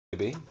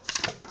Baby.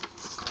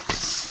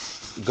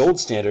 Gold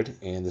standard,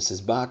 and this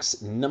is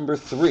box number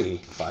 3,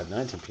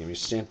 5/9 p.m.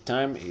 Standard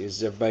Time.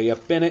 Is everybody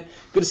up in it?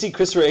 Good to see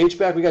Christopher H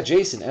back. We got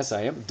Jason,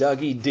 SIM,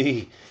 Dougie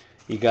D.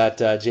 You got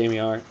Jamie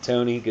R,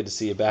 Tony. Good to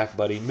see you back,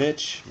 buddy.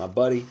 Mitch, my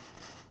buddy.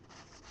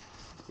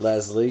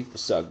 Leslie,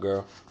 what's up,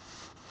 girl?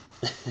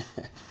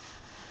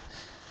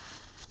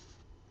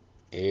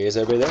 Is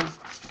everybody there?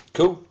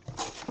 Cool.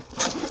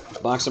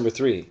 Box number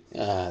 3.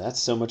 That's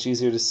so much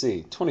easier to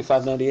see.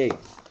 25.98.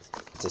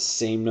 It's the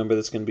same number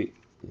that's going to be.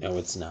 No,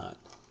 it's not.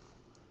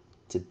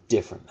 It's a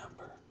different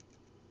number.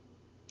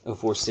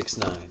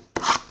 0469.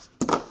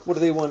 What do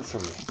they want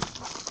from me?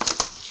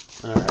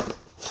 All right.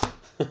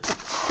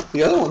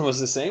 The other one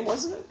was the same,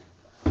 wasn't it?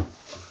 Am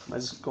I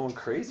just going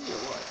crazy or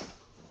what?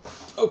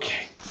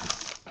 Okay.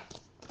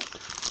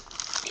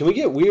 Can we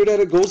get weird at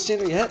a gold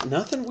standard yet?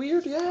 Nothing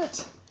weird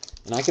yet.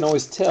 And I can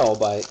always tell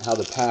by how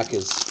the pack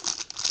is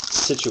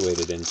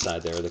situated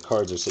inside there. The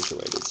cards are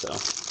situated, so.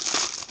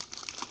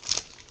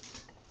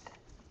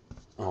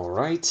 All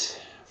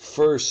right.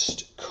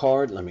 First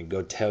card, let me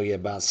go tell you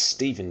about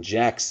Steven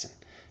Jackson.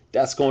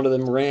 That's going to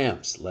them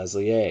Rams,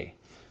 Leslie A.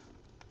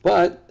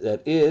 But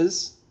that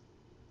is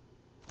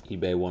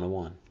eBay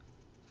 101.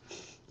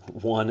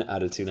 1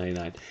 out of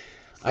 299.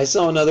 I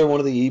saw another one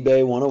of the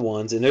eBay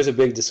 101s, and there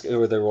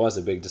was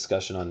a big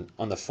discussion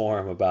on the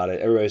forum about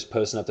it. Everybody's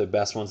posting up their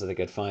best ones that they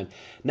could find.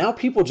 Now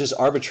people just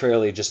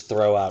arbitrarily just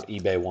throw out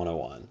eBay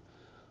 101.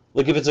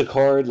 Look, if it's a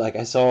card, like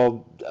I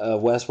saw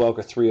Wes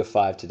Welker 3 of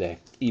 5 today,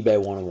 eBay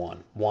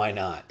 101. Why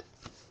not?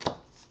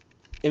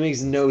 It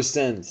makes no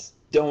sense.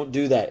 Don't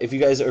do that. If you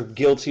guys are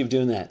guilty of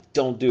doing that,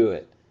 don't do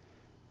it.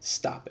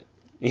 Stop it.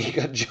 You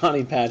got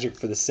Johnny Patrick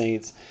for the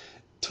Saints,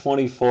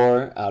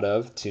 24 out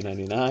of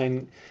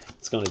 299.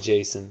 It's going to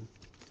Jason.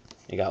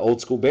 You got old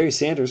school Barry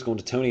Sanders going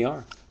to Tony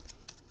R.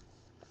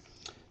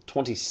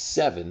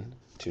 27,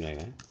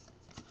 299.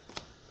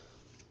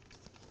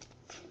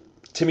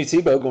 Timmy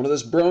Tebow going to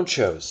those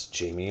Broncos,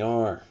 Jamie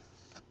R.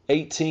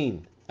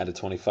 18 out of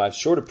 25.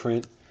 Shorter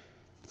print.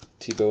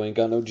 Tebow ain't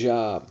got no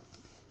job.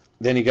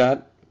 Then you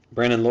got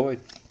Brandon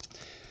Lloyd.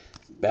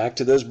 Back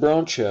to those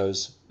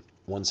Broncos,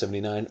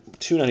 179,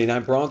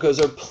 299. Broncos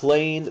are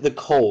playing the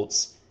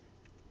Colts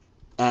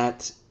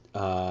at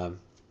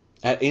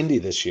Indy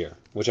this year,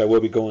 which I will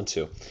be going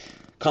to.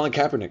 Colin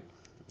Kaepernick.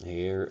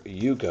 Here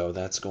you go.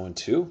 That's going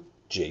to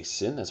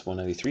Jason. That's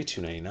 193,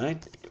 299.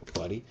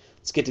 Buddy.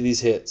 Let's get to these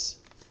hits.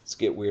 Let's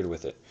get weird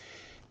with it.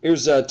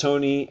 Here's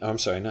Tony. I'm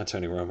sorry, not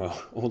Tony Romo.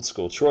 Old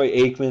school. Troy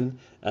Aikman.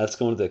 That's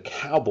going to the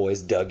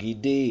Cowboys.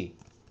 Dougie D.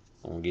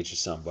 I'm going to get you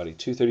some, buddy.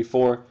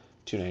 234,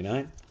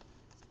 299.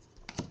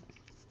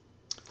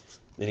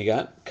 Then you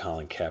got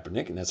Colin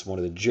Kaepernick, and that's one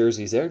of the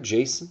jerseys there.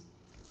 Jason.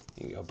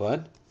 Here you go,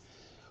 bud.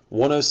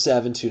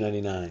 107,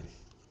 299.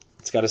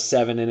 It's got a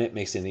 7 in it,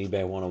 makes it an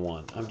eBay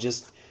 101.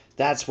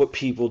 That's what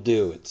people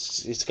do.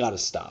 It's got to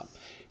stop.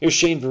 Here's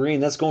Shane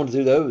Vereen. That's going to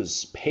do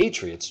those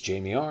Patriots.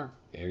 Jamie R.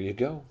 There you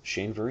go.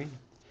 Shane Vereen.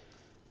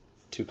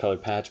 2-color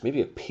patch.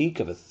 Maybe a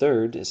peak of a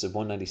third. This is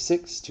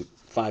 196 to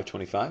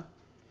 525.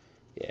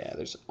 Yeah,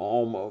 there's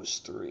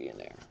almost 3 in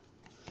there.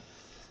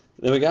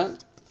 Then we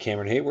got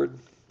Cameron Hayward.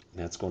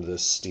 That's going to the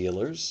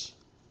Steelers.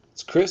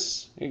 It's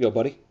Chris. Here you go,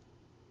 buddy.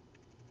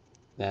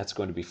 That's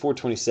going to be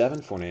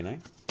 427,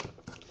 499.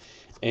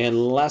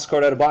 And last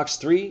card out of box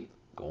 3,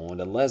 going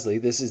to Leslie.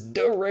 This is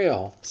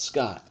Darrell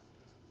Scott.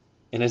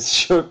 And it's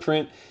short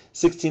print,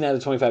 16 out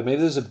of 25. Maybe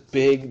there's a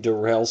big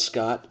Darrell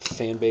Scott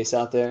fan base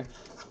out there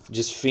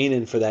just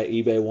fiending for that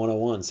eBay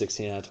 101,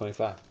 16 out of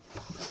 25.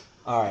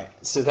 All right,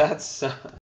 so that's